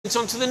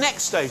On to the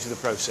next stage of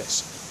the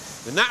process.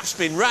 The nap's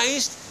been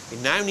raised,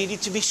 it now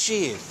needed to be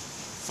sheared.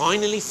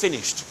 Finally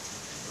finished.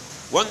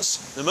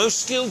 Once the most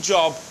skilled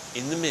job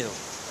in the mill.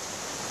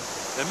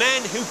 The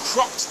men who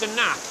cropped the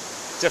nap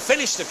to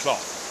finish the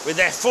cloth with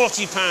their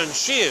 40-pound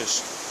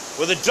shears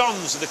were the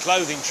dons of the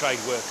clothing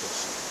trade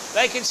workers.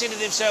 They considered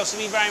themselves to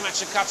be very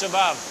much a cut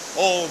above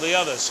all the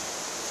others.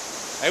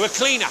 They were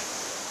cleaner,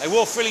 they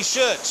wore frilly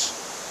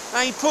shirts.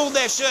 They pulled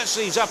their shirt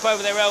sleeves up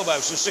over their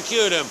elbows and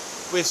secured them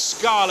with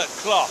scarlet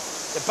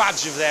cloth, the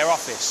badge of their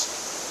office.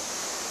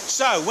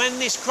 So, when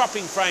this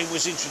cropping frame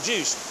was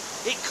introduced,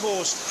 it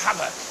caused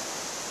havoc.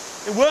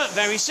 It worked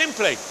very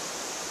simply.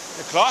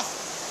 The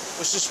cloth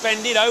was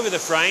suspended over the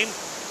frame,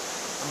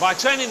 and by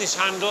turning this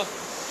handle,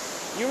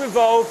 you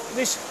revolve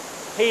this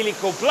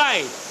helical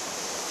blade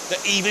that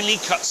evenly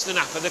cuts the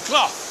nap of the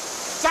cloth.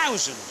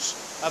 Thousands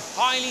of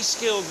highly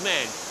skilled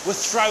men were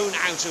thrown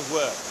out of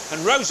work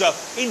and rose up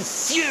in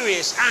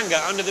furious anger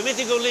under the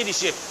mythical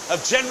leadership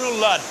of General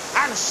Ludd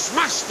and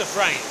smashed the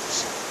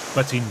frames.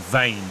 But in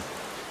vain.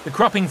 The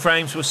cropping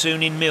frames were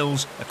soon in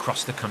mills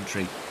across the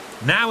country.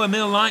 Now a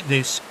mill like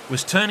this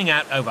was turning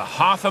out over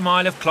half a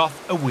mile of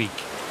cloth a week.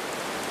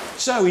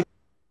 So